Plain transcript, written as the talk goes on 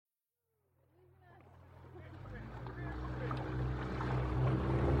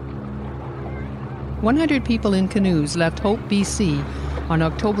100 people in canoes left Hope, BC on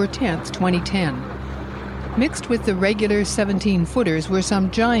October 10, 2010. Mixed with the regular 17-footers were some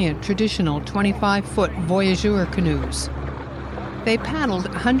giant traditional 25-foot voyageur canoes. They paddled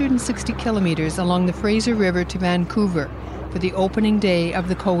 160 kilometers along the Fraser River to Vancouver for the opening day of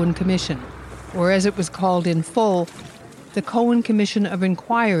the Cohen Commission, or as it was called in full, the Cohen Commission of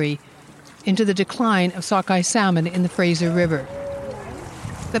Inquiry into the decline of sockeye salmon in the Fraser River.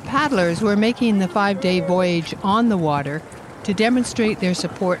 The paddlers were making the 5-day voyage on the water to demonstrate their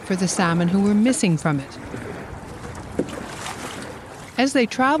support for the salmon who were missing from it. As they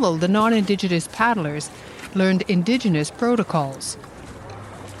traveled, the non-Indigenous paddlers learned Indigenous protocols.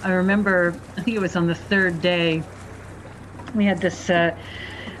 I remember, I think it was on the third day, we had this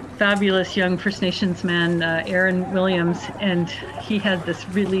fabulous young First Nations man, Aaron Williams, and he had this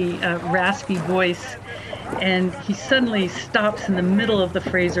really raspy voice, and he suddenly stops in the middle of the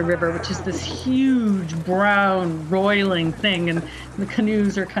Fraser River, which is this huge, brown, roiling thing, and the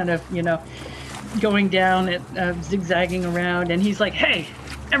canoes are kind of, going down, zigzagging around, and he's like, "Hey,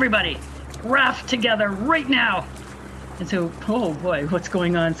 everybody, raft together right now." And so, oh boy, what's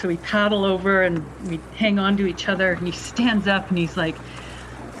going on? So we paddle over and we hang on to each other, and he stands up and he's like,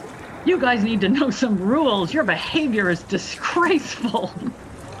 "You guys need to know some rules. Your behavior is disgraceful."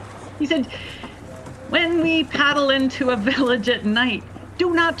 He said, "When we paddle into a village at night,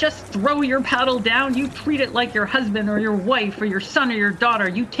 do not just throw your paddle down. You treat it like your husband or your wife or your son or your daughter.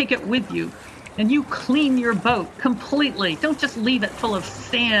 You take it with you. And you clean your boat completely. Don't just leave it full of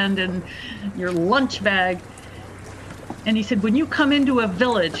sand and your lunch bag." And he said, when you come into a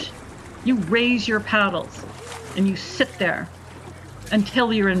village, you raise your paddles and you sit there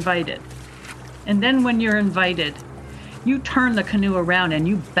until you're invited. And then when you're invited, you turn the canoe around and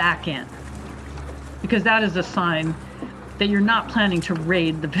you back in. Because that is a sign that you're not planning to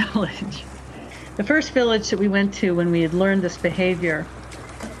raid the village. The first village that we went to when we had learned this behavior,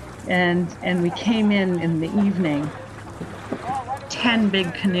 and we came in the evening, 10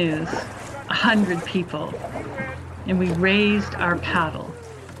 big canoes, 100 people, and we raised our paddle.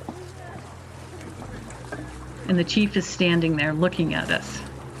 And the chief is standing there looking at us.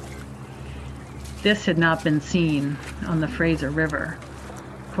 This had not been seen on the Fraser River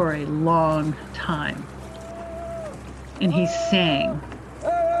for a long time. And he sang,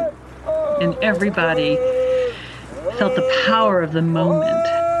 and everybody felt the power of the moment.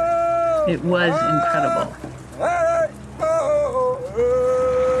 It was incredible.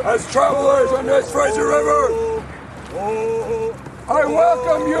 As travelers on this Fraser River, I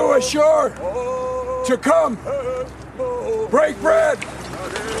welcome you ashore to come break bread.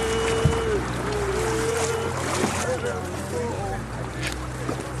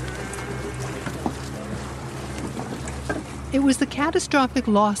 It was the catastrophic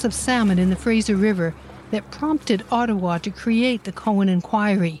loss of salmon in the Fraser River that prompted Ottawa to create the Cohen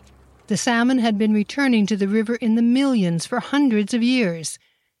Inquiry. The salmon had been returning to the river in the millions for hundreds of years.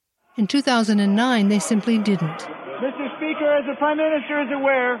 In 2009, they simply didn't. Mr. Speaker, as the Prime Minister is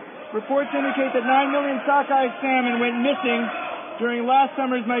aware, reports indicate that 9 million sockeye salmon went missing during last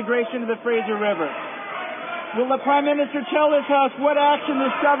summer's migration to the Fraser River. Will the Prime Minister tell this House what action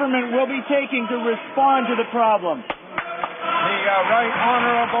this government will be taking to respond to the problem? The Right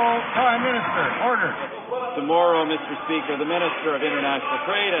Honourable Prime Minister. Order. Tomorrow, Mr. Speaker, the Minister of International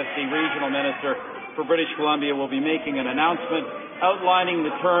Trade, as the Regional Minister for British Columbia, will be making an announcement outlining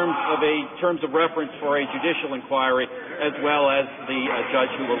the terms of reference for a judicial inquiry, as well as the judge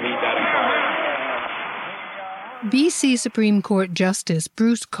who will lead that inquiry. BC Supreme Court Justice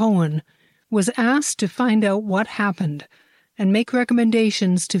Bruce Cohen was asked to find out what happened and make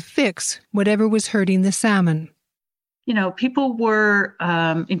recommendations to fix whatever was hurting the salmon. People were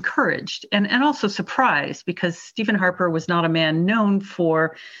encouraged and also surprised, because Stephen Harper was not a man known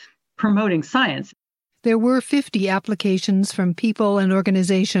for promoting science. There were 50 applications from people and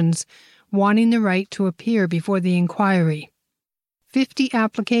organizations wanting the right to appear before the inquiry. 50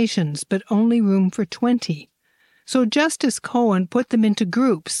 applications, but only room for 20. So Justice Cohen put them into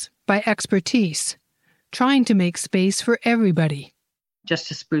groups by expertise, trying to make space for everybody.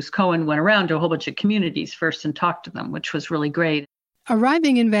 Justice Bruce Cohen went around to a whole bunch of communities first and talked to them, which was really great.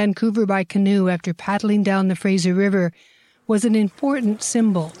 Arriving in Vancouver by canoe after paddling down the Fraser River was an important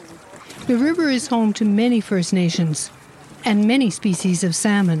symbol. The river is home to many First Nations and many species of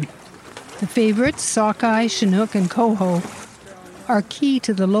salmon. The favorites, sockeye, chinook, and coho, are key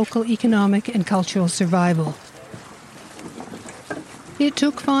to the local economic and cultural survival. It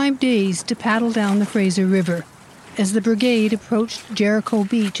took 5 days to paddle down the Fraser River. As the brigade approached Jericho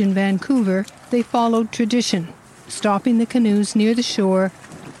Beach in Vancouver, they followed tradition, stopping the canoes near the shore,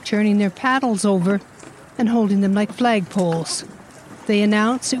 turning their paddles over, and holding them like flagpoles. They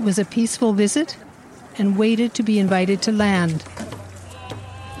announced it was a peaceful visit and waited to be invited to land.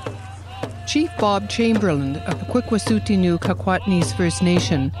 Chief Bob Chamberlain of the Quikwasutinu Kakwatnis First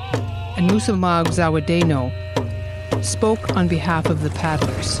Nation and Musamag Zawadeno spoke on behalf of the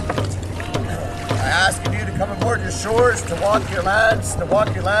paddlers. I ask of you to come aboard your shores, to walk your lands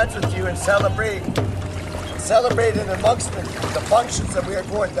with you and celebrate in amongst the functions that we are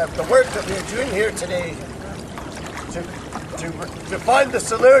going, the work that we are doing here today, to find the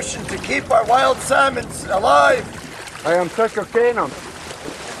solution to keep our wild salmons alive. I am Tekakanum,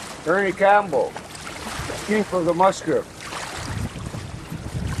 Ernie Campbell, Chief of the Muskrat.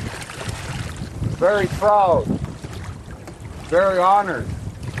 Very proud, very honored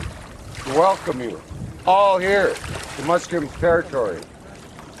to welcome you all here to Musqueam territory.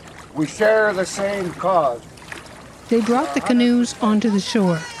 We share the same cause. They brought the canoes onto the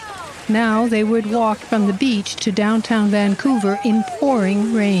shore. Now they would walk from the beach to downtown Vancouver in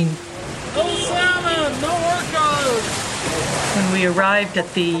pouring rain. No salmon, no orcas! When we arrived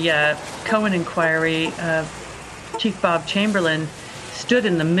at the Cohen inquiry, Chief Bob Chamberlain stood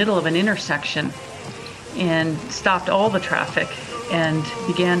in the middle of an intersection and stopped all the traffic and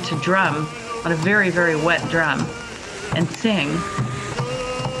began to drum on a very, very wet drum and sing.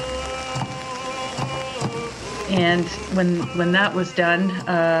 And when that was done,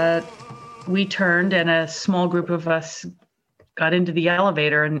 we turned and a small group of us got into the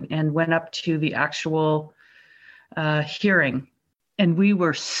elevator and went up to the actual hearing. And we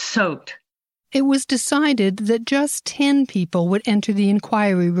were soaked. It was decided that just 10 people would enter the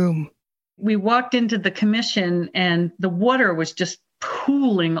inquiry room. We walked into the commission and the water was just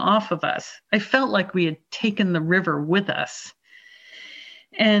pooling off of us. I felt like we had taken the river with us.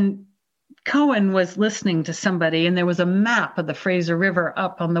 And Cohen was listening to somebody, and there was a map of the Fraser River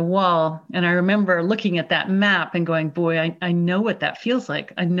up on the wall. And I remember looking at that map and going, boy, I know what that feels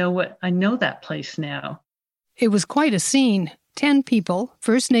like. I know that place now. It was quite a scene. 10 people,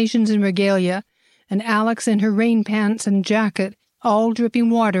 First Nations in regalia, and Alex in her rain pants and jacket, all dripping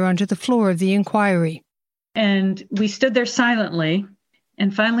water onto the floor of the inquiry. And we stood there silently,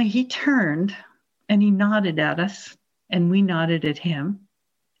 and finally he turned and he nodded at us, and we nodded at him,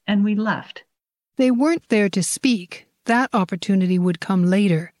 and we left. They weren't there to speak. That opportunity would come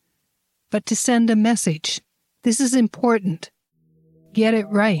later. But to send a message. This is important. Get it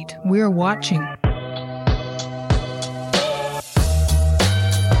right. We're watching.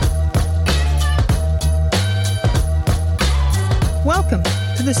 Welcome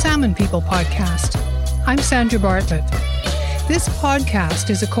to the Salmon People podcast. I'm Sandra Bartlett. This podcast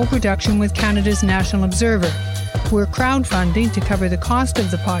is a co-production with Canada's National Observer. We're crowdfunding to cover the cost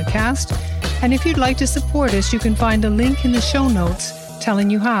of the podcast, and if you'd like to support us, you can find a link in the show notes telling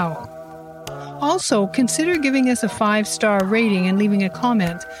you how. Also, consider giving us a 5-star rating and leaving a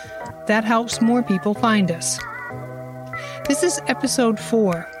comment. That helps more people find us. This is episode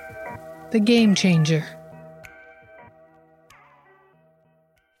 4, The Game Changer.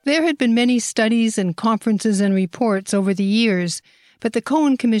 There had been many studies and conferences and reports over the years, but the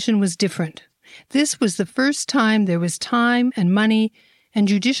Cohen Commission was different. This was the first time there was time and money and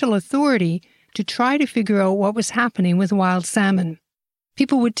judicial authority to try to figure out what was happening with wild salmon.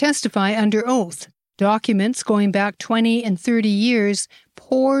 People would testify under oath. Documents going back 20 and 30 years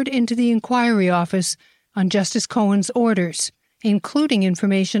poured into the inquiry office on Justice Cohen's orders, including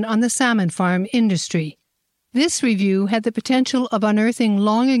information on the salmon farm industry. This review had the potential of unearthing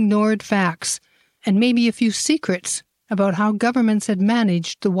long-ignored facts and maybe a few secrets about how governments had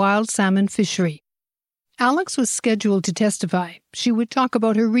managed the wild salmon fishery. Alex was scheduled to testify. She would talk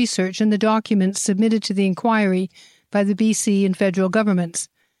about her research and the documents submitted to the inquiry by the BC and federal governments.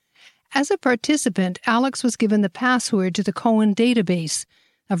 As a participant, Alex was given the password to the Cohen database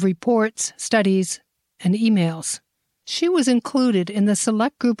of reports, studies, and emails. She was included in the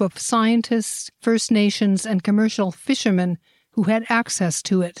select group of scientists, First Nations, and commercial fishermen who had access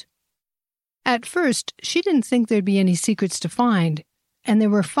to it. At first, she didn't think there'd be any secrets to find, and there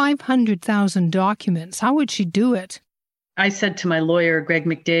were 500,000 documents. How would she do it? I said to my lawyer, Greg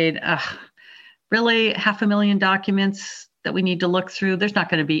McDade, really, 500,000 documents that we need to look through? There's not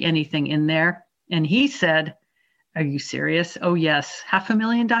going to be anything in there. And he said, are you serious? Oh, yes.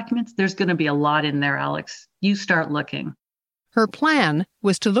 500,000 documents? There's going to be a lot in there, Alex. You start looking. Her plan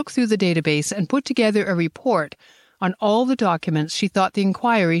was to look through the database and put together a report on all the documents she thought the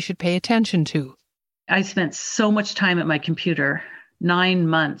inquiry should pay attention to. I spent so much time at my computer, 9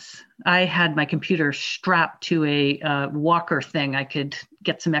 months. I had my computer strapped to a walker thing. I could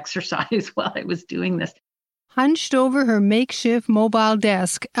get some exercise while I was doing this. Hunched over her makeshift mobile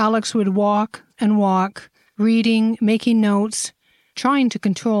desk, Alex would walk and walk, reading, making notes, trying to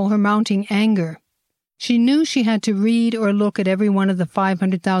control her mounting anger. She knew she had to read or look at every one of the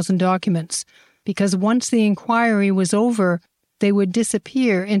 500,000 documents, because once the inquiry was over, they would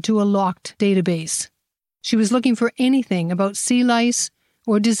disappear into a locked database. She was looking for anything about sea lice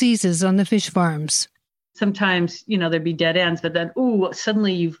or diseases on the fish farms. Sometimes, there'd be dead ends, but then,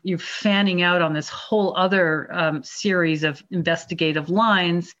 suddenly you're fanning out on this whole other series of investigative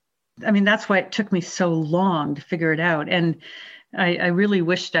lines. I mean, that's why it took me so long to figure it out. And I really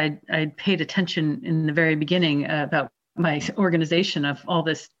wished I'd paid attention in the very beginning about my organization of all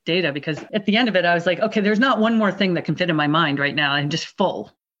this data, because at the end of it, I was like, okay, there's not one more thing that can fit in my mind right now. I'm just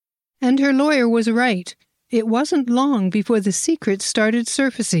full. And her lawyer was right. It wasn't long before the secrets started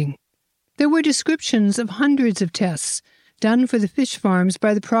surfacing. There were descriptions of hundreds of tests done for the fish farms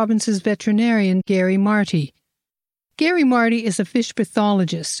by the province's veterinarian, Gary Marty. Gary Marty is a fish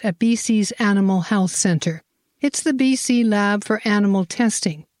pathologist at BC's Animal Health Centre. It's the BC Lab for Animal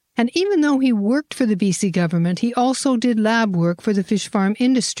Testing. And even though he worked for the BC government, he also did lab work for the fish farm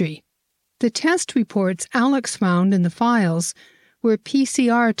industry. The test reports Alex found in the files were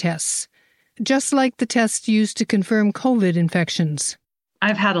PCR tests, just like the tests used to confirm COVID infections.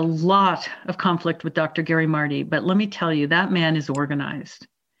 I've had a lot of conflict with Dr. Gary Marty, but let me tell you, that man is organized.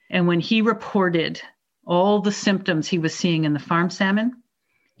 And when he reported all the symptoms he was seeing in the farm salmon,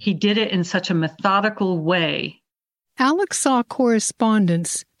 he did it in such a methodical way. Alex saw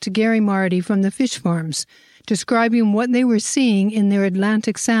correspondence to Gary Marty from the fish farms, describing what they were seeing in their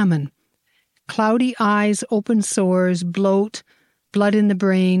Atlantic salmon. Cloudy eyes, open sores, bloat, blood in the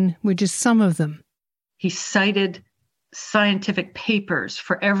brain were just some of them. He cited scientific papers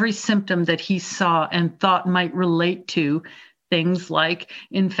for every symptom that he saw and thought might relate to things like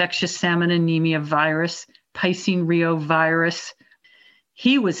infectious salmon anemia virus, Piscine Rio virus.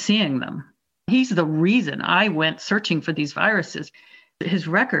 He was seeing them. He's the reason I went searching for these viruses. His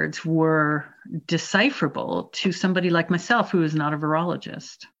records were decipherable to somebody like myself who is not a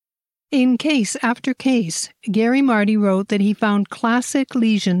virologist. In case after case, Gary Marty wrote that he found classic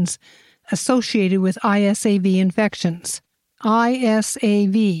lesions associated with ISAV infections.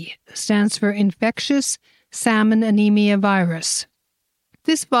 ISAV stands for Infectious Salmon Anemia Virus.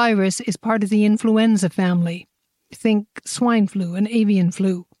 This virus is part of the influenza family. Think swine flu and avian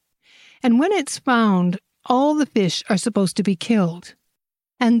flu. And when it's found, all the fish are supposed to be killed.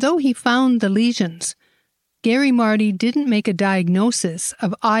 And though he found the lesions, Gary Marty didn't make a diagnosis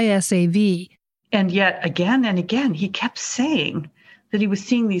of ISAV. And yet, again and again, he kept saying that he was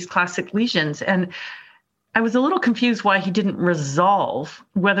seeing these classic lesions. And I was a little confused why he didn't resolve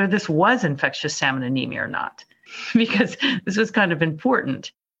whether this was infectious salmon anemia or not, because this was kind of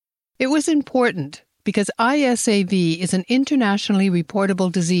important. It was important because ISAV is an internationally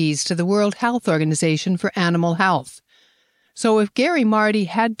reportable disease to the World Health Organization for Animal Health. So if Gary Marty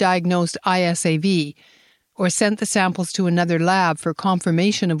had diagnosed ISAV or sent the samples to another lab for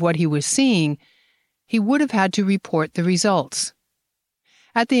confirmation of what he was seeing, he would have had to report the results.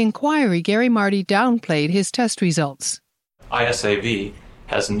 At the inquiry, Gary Marty downplayed his test results. ISAV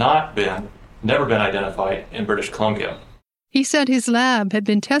has never been identified in British Columbia. He said his lab had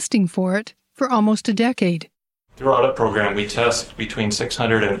been testing for it for almost a decade. Throughout our program, we test between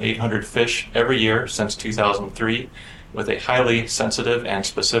 600 and 800 fish every year since 2003 with a highly sensitive and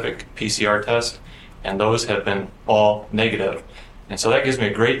specific PCR test, and those have been all negative. And so that gives me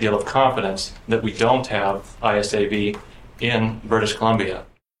a great deal of confidence that we don't have ISAV in British Columbia.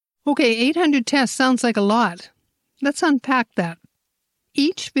 Okay, 800 tests sounds like a lot. Let's unpack that.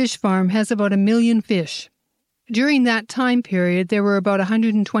 Each fish farm has about 1 million fish. During that time period, there were about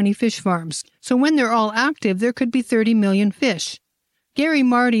 120 fish farms. So when they're all active, there could be 30 million fish. Gary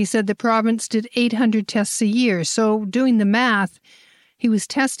Marty said the province did 800 tests a year, so doing the math, he was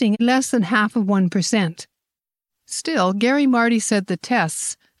testing less than half of 1%. Still, Gary Marty said the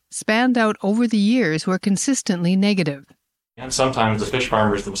tests, spanned out over the years, were consistently negative. And sometimes the fish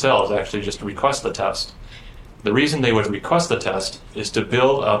farmers themselves actually just request the test. The reason they would request the test is to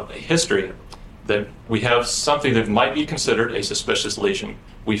build up a history that we have something that might be considered a suspicious lesion.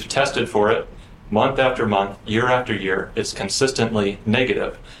 We've tested for it month after month, year after year. It's consistently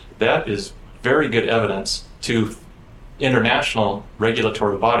negative. That is very good evidence to international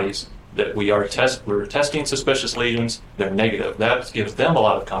regulatory bodies that we're testing suspicious lesions, they're negative. That gives them a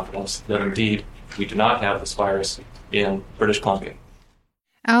lot of confidence that indeed we do not have this virus in British Columbia.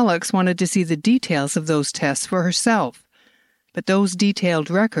 Alex wanted to see the details of those tests for herself, but those detailed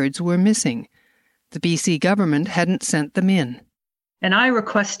records were missing. The BC government hadn't sent them in. And I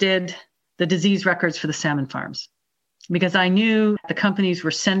requested the disease records for the salmon farms. because I knew the companies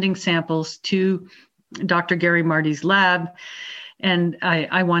were sending samples to Dr. Gary Marty's lab, and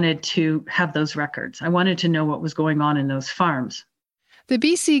I wanted to have those records. I wanted to know what was going on in those farms. The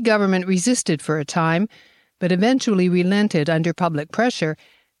BC government resisted for a time, but eventually relented under public pressure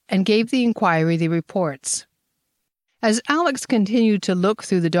and gave the inquiry the reports. As Alex continued to look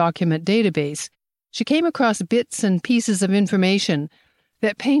through the document database, she came across bits and pieces of information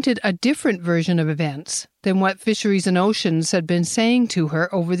that painted a different version of events than what Fisheries and Oceans had been saying to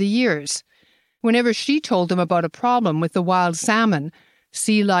her over the years. Whenever she told them about a problem with the wild salmon,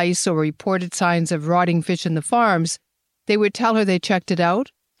 sea lice, or reported signs of rotting fish in the farms, they would tell her they checked it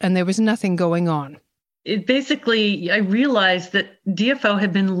out and there was nothing going on. I realized that DFO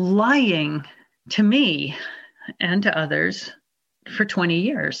had been lying to me and to others for 20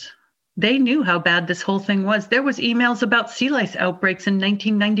 years. They knew how bad this whole thing was. There was emails about sea lice outbreaks in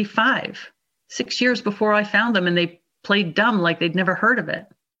 1995, 6 years before I found them, and they played dumb like they'd never heard of it.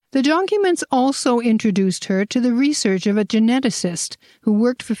 The documents also introduced her to the research of a geneticist who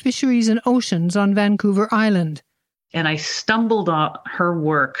worked for Fisheries and Oceans on Vancouver Island. And I stumbled on her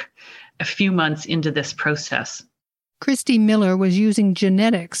work a few months into this process. Christy Miller was using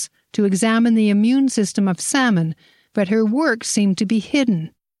genetics to examine the immune system of salmon, but her work seemed to be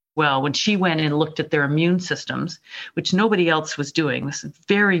hidden. Well, when she went and looked at their immune systems, which nobody else was doing, this is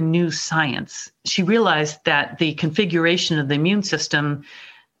very new science, she realized that the configuration of the immune system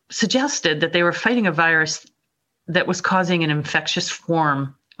suggested that they were fighting a virus that was causing an infectious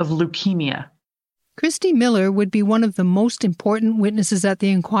form of leukemia. Christy Miller would be one of the most important witnesses at the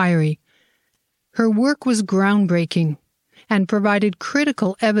inquiry. Her work was groundbreaking and provided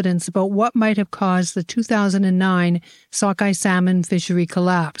critical evidence about what might have caused the 2009 sockeye salmon fishery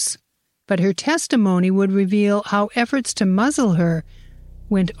collapse. But her testimony would reveal how efforts to muzzle her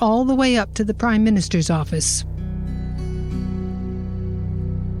went all the way up to the Prime Minister's office.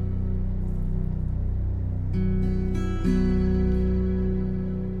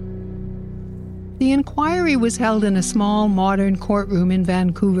 The inquiry was held in a small, modern courtroom in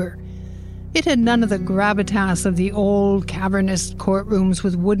Vancouver. It had none of the gravitas of the old, cavernous courtrooms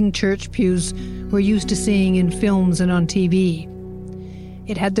with wooden church pews we're used to seeing in films and on TV.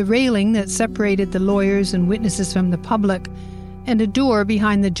 It had the railing that separated the lawyers and witnesses from the public, and a door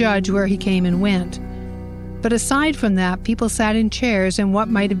behind the judge where he came and went. But aside from that, people sat in chairs in what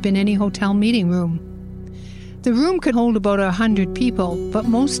might have been any hotel meeting room. The room could hold about 100 people, but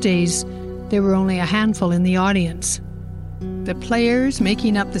most days there were only a handful in the audience. The players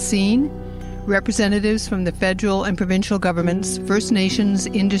making up the scene, representatives from the federal and provincial governments, First Nations,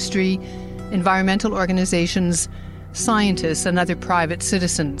 industry, environmental organizations, scientists, and other private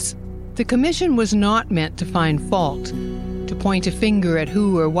citizens. The commission was not meant to find fault, to point a finger at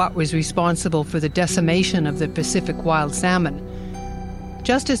who or what was responsible for the decimation of the Pacific wild salmon.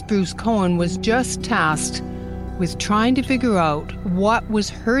 Justice Bruce Cohen was just tasked with trying to figure out what was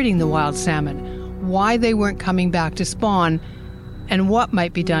hurting the wild salmon, why they weren't coming back to spawn, and what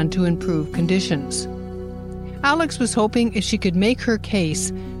might be done to improve conditions. Alex was hoping if she could make her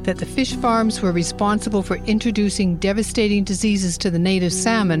case that the fish farms were responsible for introducing devastating diseases to the native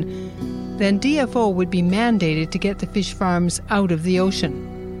salmon, then DFO would be mandated to get the fish farms out of the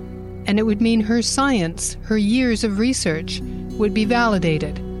ocean. And it would mean her science, her years of research, would be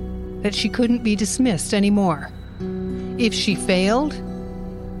validated, that she couldn't be dismissed anymore. If she failed,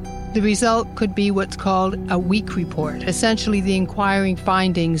 the result could be what's called a weak report, essentially the inquiring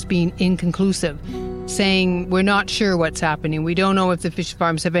findings being inconclusive, saying, we're not sure what's happening, we don't know if the fish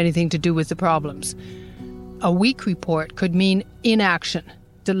farms have anything to do with the problems. A weak report could mean inaction,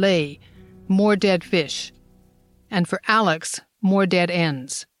 delay, more dead fish, and for Alex, more dead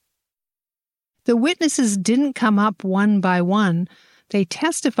ends. The witnesses didn't come up one by one, they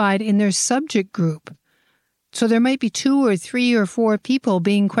testified in their subject group. So there might be 2 or 3 or 4 people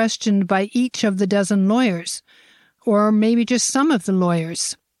being questioned by each of the dozen lawyers, or maybe just some of the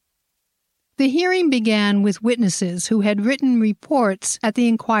lawyers. The hearing began with witnesses who had written reports at the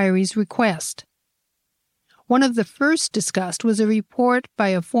inquiry's request. One of the first discussed was a report by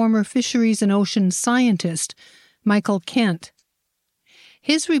a former Fisheries and Oceans scientist, Michael Kent.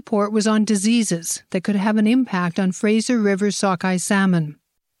 His report was on diseases that could have an impact on Fraser River sockeye salmon.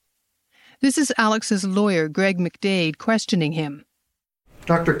 This is Alex's lawyer, Greg McDade, questioning him.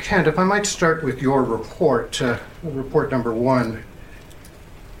 Dr. Kent, if I might start with your report, report number 1.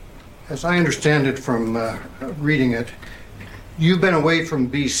 As I understand it from reading it, you've been away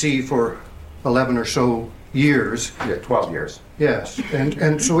from BC for 11 or so years. Yeah, 12 years. Yes,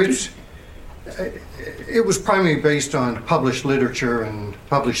 and so it was primarily based on published literature and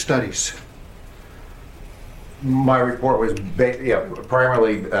published studies. My report was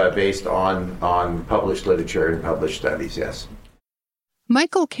primarily based on published literature and published studies, yes.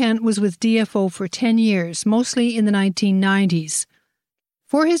 Michael Kent was with DFO for 10 years, mostly in the 1990s.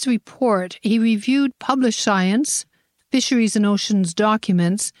 For his report, he reviewed published science, fisheries and oceans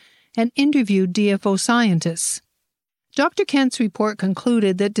documents, and interviewed DFO scientists. Dr. Kent's report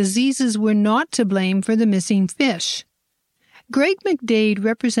concluded that diseases were not to blame for the missing fish. Greg McDade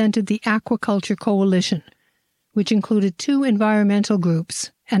represented the Aquaculture Coalition, which included 2 environmental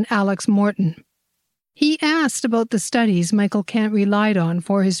groups, and Alex Morton. He asked about the studies Michael Kent relied on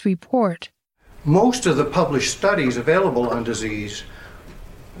for his report. Most of the published studies available on disease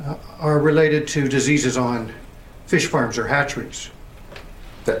are related to diseases on fish farms or hatcheries.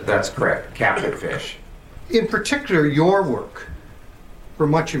 That's correct, captive fish. In particular, your work for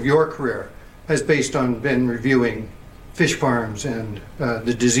much of your career has been reviewing fish farms and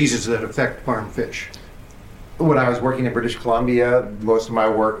the diseases that affect farm fish. When I was working in British Columbia, most of my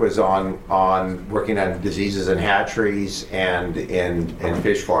work was on working on diseases in hatcheries and in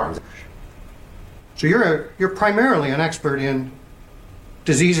fish farms. So you're primarily an expert in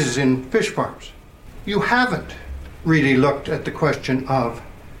diseases in fish farms. You haven't really looked at the question of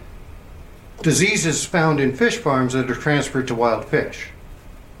diseases found in fish farms that are transferred to wild fish.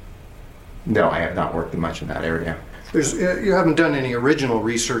 No, I have not worked much in that area. You haven't done any original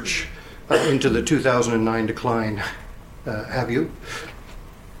research into the 2009 decline, have you?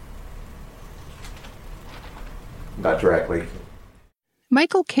 Not directly.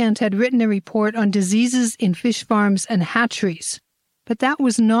 Michael Kent had written a report on diseases in fish farms and hatcheries, but that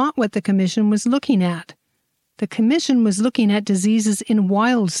was not what the Commission was looking at. The Commission was looking at diseases in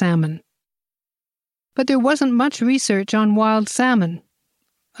wild salmon. But there wasn't much research on wild salmon,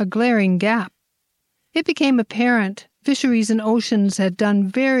 a glaring gap. It became apparent Fisheries and Oceans had done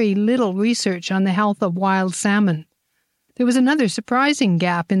very little research on the health of wild salmon. There was another surprising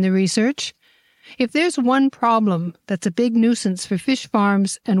gap in the research. If there's one problem that's a big nuisance for fish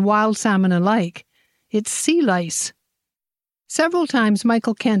farms and wild salmon alike, it's sea lice. Several times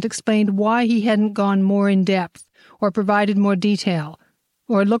Michael Kent explained why he hadn't gone more in depth, or provided more detail,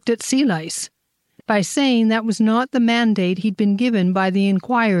 or looked at sea lice, by saying that was not the mandate he'd been given by the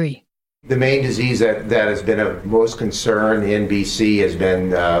inquiry. The main disease that has been of most concern in BC has been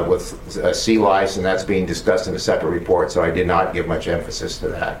with sea lice, and that's being discussed in a separate report, so I did not give much emphasis to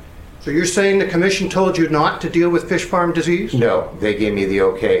that. So you're saying the Commission told you not to deal with fish farm disease? No, they gave me the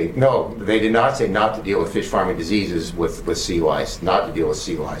okay. No, they did not say not to deal with fish farming diseases with sea lice, not to deal with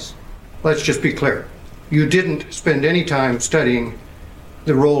sea lice. Let's just be clear. You didn't spend any time studying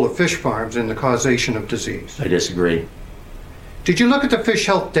the role of fish farms in the causation of disease. I disagree. Did you look at the fish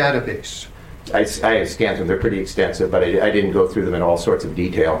health database? I scanned them. They're pretty extensive, but I didn't go through them in all sorts of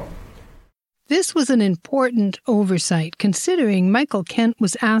detail. This was an important oversight, considering Michael Kent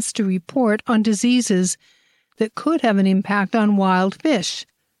was asked to report on diseases that could have an impact on wild fish,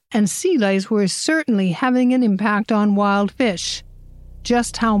 and sea lice were certainly having an impact on wild fish.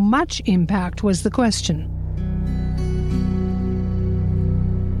 Just how much impact was the question.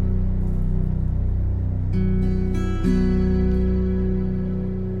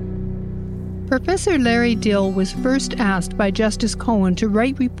 Professor Larry Dill was first asked by Justice Cohen to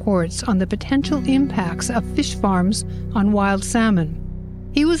write reports on the potential impacts of fish farms on wild salmon.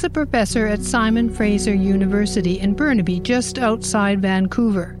 He was a professor at Simon Fraser University in Burnaby, just outside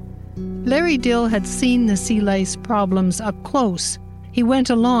Vancouver. Larry Dill had seen the sea lice problems up close. He went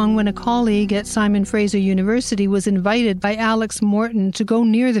along when a colleague at Simon Fraser University was invited by Alex Morton to go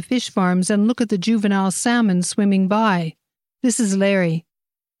near the fish farms and look at the juvenile salmon swimming by. This is Larry.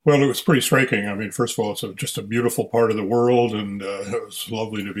 Well, it was pretty striking. I mean, first of all, it's just a beautiful part of the world, and it was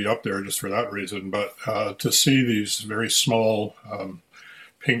lovely to be up there just for that reason. But to see these very small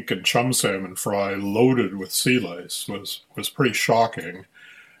pink and chum salmon fry loaded with sea lice was pretty shocking,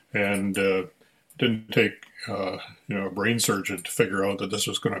 and didn't take a brain surgeon to figure out that this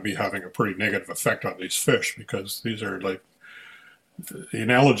was going to be having a pretty negative effect on these fish, because these are like, the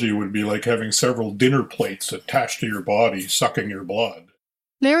analogy would be like having several dinner plates attached to your body, sucking your blood.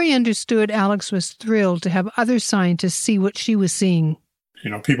 Larry understood Alex was thrilled to have other scientists see what she was seeing.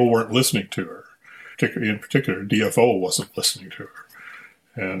 People weren't listening to her. In particular, DFO wasn't listening to her.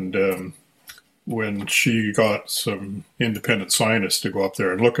 And when she got some independent scientists to go up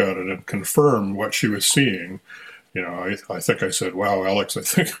there and look at it and confirm what she was seeing, I think I said, wow, Alex, I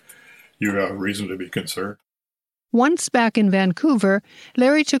think you have reason to be concerned. Once back in Vancouver,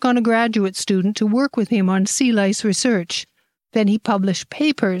 Larry took on a graduate student to work with him on sea lice research. Then he published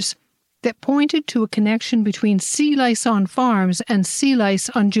papers that pointed to a connection between sea lice on farms and sea lice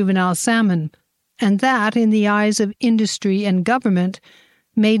on juvenile salmon, and that, in the eyes of industry and government,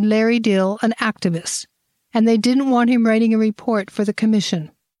 made Larry Dill an activist, and they didn't want him writing a report for the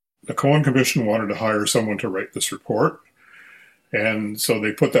commission. The Cohen Commission wanted to hire someone to write this report, and so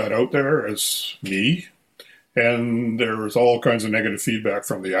they put that out there as me, and there was all kinds of negative feedback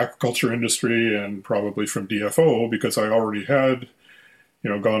from the aquaculture industry and probably from DFO, because I already had,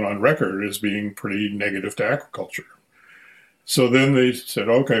 gone on record as being pretty negative to aquaculture. So then they said,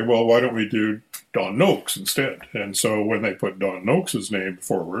 okay, well, why don't we do Don Noakes instead? And so when they put Don Noakes' name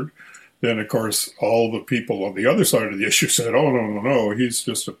forward, then, of course, all the people on the other side of the issue said, oh, no, he's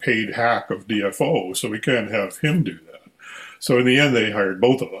just a paid hack of DFO, so we can't have him do that. So in the end, they hired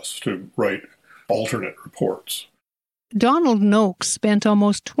both of us to write alternate reports. Donald Noakes spent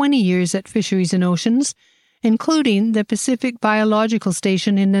almost 20 years at Fisheries and Oceans, including the Pacific Biological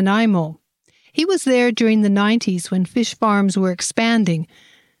Station in Nanaimo. He was there during the 90s when fish farms were expanding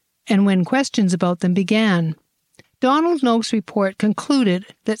and when questions about them began. Donald Noakes' report concluded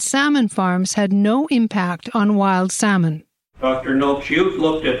that salmon farms had no impact on wild salmon. Dr. Noakes, you've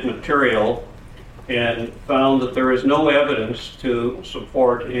looked at material and found that there is no evidence to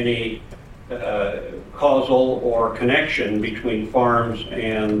support any causal or connection between farms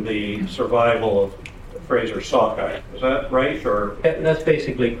and the survival of Fraser sockeye. Is that right? Or that's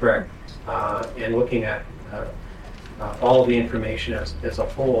basically correct. And looking at all of the information as a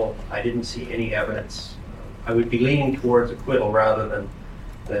whole, I didn't see any evidence. I would be leaning towards acquittal rather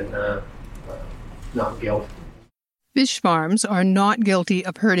than not guilt. Fish farms are not guilty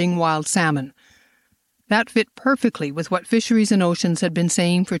of hurting wild salmon. That fit perfectly with what Fisheries and Oceans had been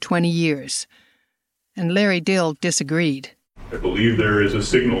saying for 20 years. And Larry Dill disagreed. I believe there is a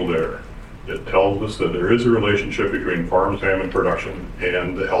signal there that tells us that there is a relationship between farm salmon production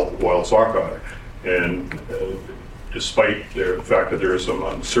and the health of wild sockeye. And despite the fact that there is some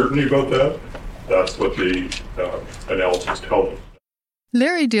uncertainty about that, that's what the analysis tells us.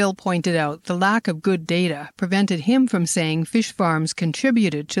 Larry Dill pointed out the lack of good data prevented him from saying fish farms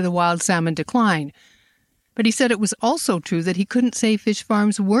contributed to the wild salmon decline. But he said it was also true that he couldn't say fish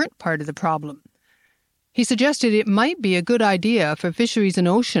farms weren't part of the problem. He suggested it might be a good idea for Fisheries and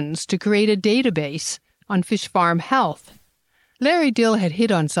Oceans to create a database on fish farm health. Larry Dill had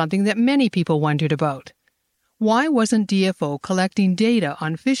hit on something that many people wondered about. Why wasn't DFO collecting data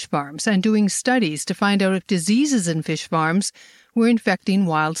on fish farms and doing studies to find out if diseases in fish farms were infecting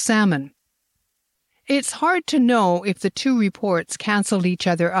wild salmon? It's hard to know if the two reports canceled each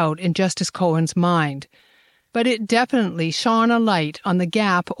other out in Justice Cohen's mind, but it definitely shone a light on the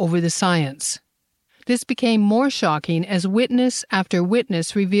gap over the science. This became more shocking as witness after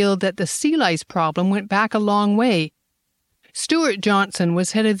witness revealed that the sea lice problem went back a long way. Stuart Johnson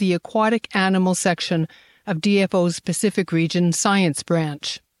was head of the aquatic animal section of DFO's Pacific Region Science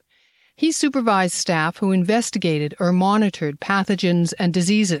Branch. He supervised staff who investigated or monitored pathogens and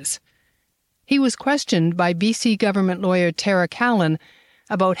diseases. He was questioned by BC government lawyer Tara Callan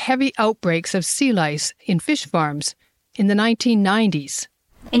about heavy outbreaks of sea lice in fish farms in the 1990s.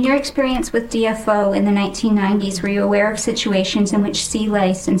 In your experience with DFO in the 1990s, were you aware of situations in which sea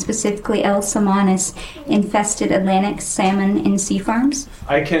lice, and specifically L. salmonis, infested Atlantic salmon in sea farms?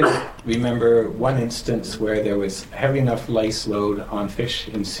 I can remember one instance where there was heavy enough lice load on fish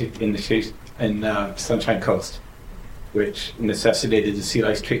in Sunshine Coast, which necessitated the sea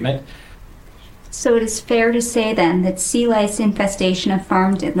lice treatment. So it is fair to say then that sea lice infestation of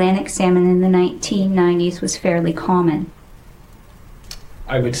farmed Atlantic salmon in the 1990s was fairly common.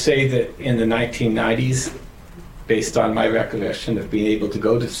 I would say that in the 1990s, based on my recollection of being able to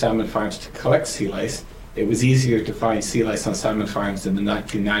go to salmon farms to collect sea lice, it was easier to find sea lice on salmon farms in the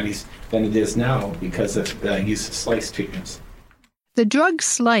 1990s than it is now because of the use of slice treatments. The drug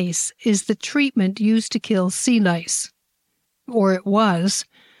slice is the treatment used to kill sea lice. Or it was.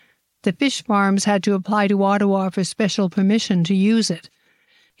 The fish farms had to apply to Ottawa for special permission to use it.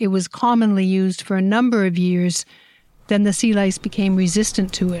 It was commonly used for a number of years. Then the sea lice became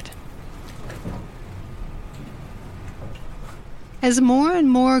resistant to it. As more and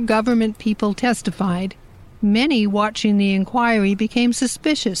more government people testified, many watching the inquiry became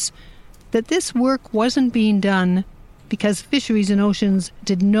suspicious that this work wasn't being done because Fisheries and Oceans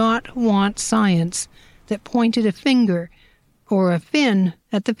did not want science that pointed a finger or a fin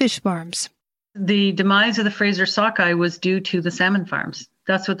at the fish farms. The demise of the Fraser sockeye was due to the salmon farms.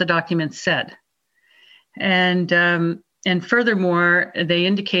 That's what the documents said. And furthermore, they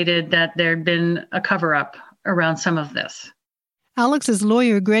indicated that there'd been a cover-up around some of this. Alex's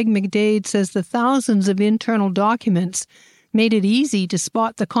lawyer, Greg McDade, says the thousands of internal documents made it easy to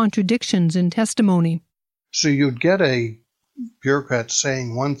spot the contradictions in testimony. So you'd get a bureaucrats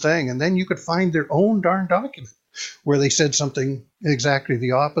saying one thing, and then you could find their own darn document where they said something exactly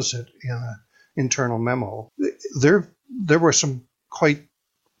the opposite in an internal memo. There were some quite,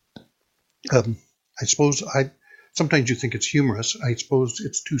 sometimes you think it's humorous. I suppose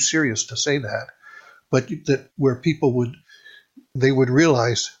it's too serious to say that, but that where people would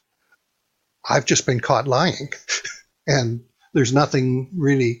realize, I've just been caught lying, and there's nothing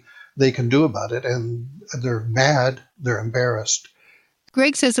really they can do about it, and they're mad, they're embarrassed.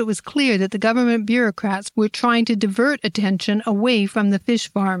 Greg says it was clear that the government bureaucrats were trying to divert attention away from the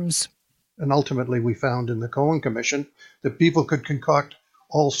fish farms. And ultimately we found in the Cohen Commission that people could concoct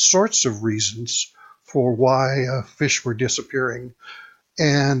all sorts of reasons for why fish were disappearing.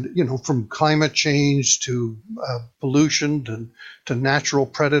 And, from climate change to pollution to natural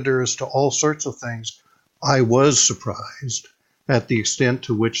predators to all sorts of things. I was surprised at the extent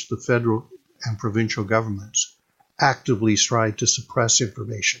to which the federal and provincial governments actively tried to suppress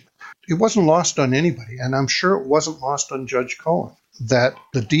information. It wasn't lost on anybody, and I'm sure it wasn't lost on Judge Cohen, that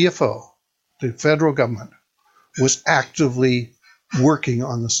the DFO, the federal government, was actively working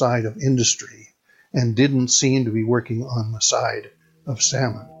on the side of industry and didn't seem to be working on the side of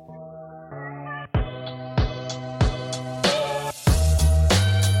salmon.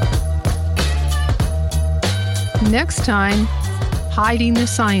 Next time, hiding the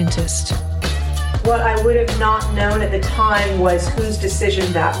scientist. What I would have not known at the time was whose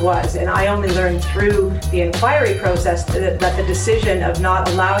decision that was. And I only learned through the inquiry process that the decision of not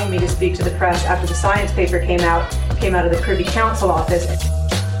allowing me to speak to the press after the science paper came out of the Privy Council office.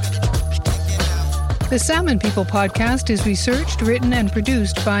 The Salmon People podcast is researched, written, and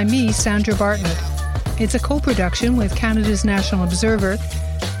produced by me, Sandra Bartlett. It's a co-production with Canada's National Observer.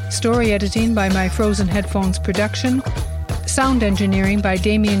 Story editing by My Frozen Headphones production. Sound engineering by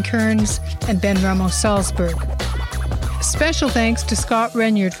Damien Kearns and Ben Ramos-Salzberg. Special thanks to Scott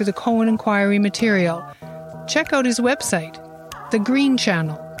Renyard for the Cohen Inquiry material. Check out his website, The Green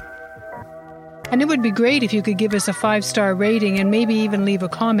Channel. And it would be great if you could give us a 5-star rating and maybe even leave a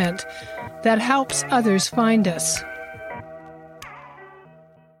comment. That helps others find us.